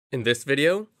In this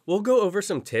video, we'll go over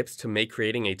some tips to make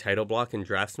creating a title block in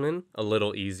Draftsman a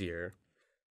little easier.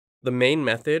 The main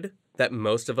method that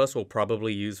most of us will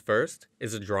probably use first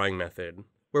is a drawing method,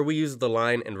 where we use the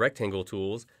line and rectangle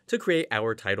tools to create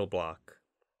our title block.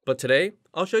 But today,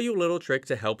 I'll show you a little trick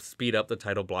to help speed up the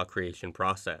title block creation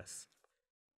process.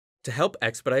 To help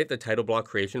expedite the title block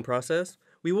creation process,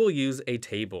 we will use a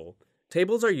table.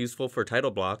 Tables are useful for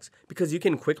title blocks because you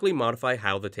can quickly modify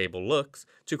how the table looks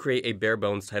to create a bare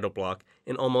bones title block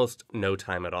in almost no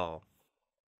time at all.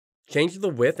 Change the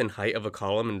width and height of a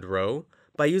column and row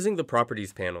by using the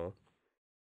Properties panel.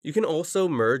 You can also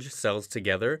merge cells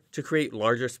together to create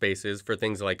larger spaces for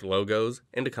things like logos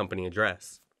and a company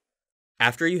address.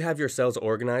 After you have your cells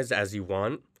organized as you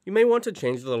want, you may want to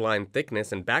change the line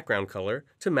thickness and background color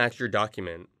to match your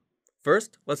document.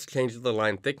 First, let's change the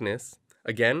line thickness.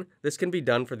 Again, this can be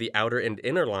done for the outer and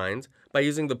inner lines by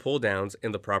using the pull-downs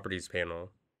in the Properties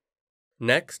panel.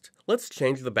 Next, let's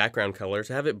change the background color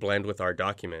to have it blend with our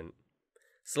document.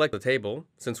 Select the table,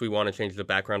 since we want to change the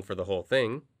background for the whole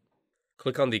thing.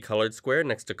 Click on the colored square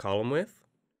next to column width.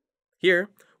 Here,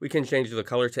 we can change the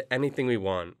color to anything we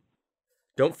want.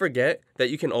 Don't forget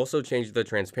that you can also change the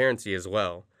transparency as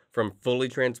well, from fully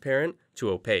transparent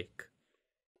to opaque.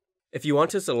 If you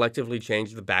want to selectively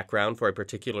change the background for a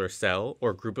particular cell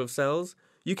or group of cells,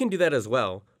 you can do that as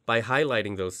well by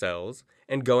highlighting those cells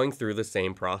and going through the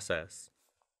same process.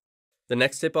 The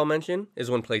next tip I'll mention is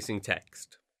when placing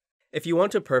text. If you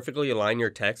want to perfectly align your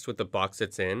text with the box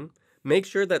it's in, make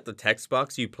sure that the text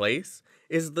box you place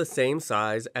is the same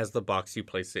size as the box you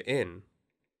place it in.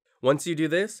 Once you do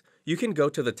this, you can go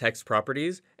to the text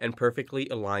properties and perfectly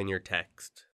align your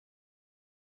text.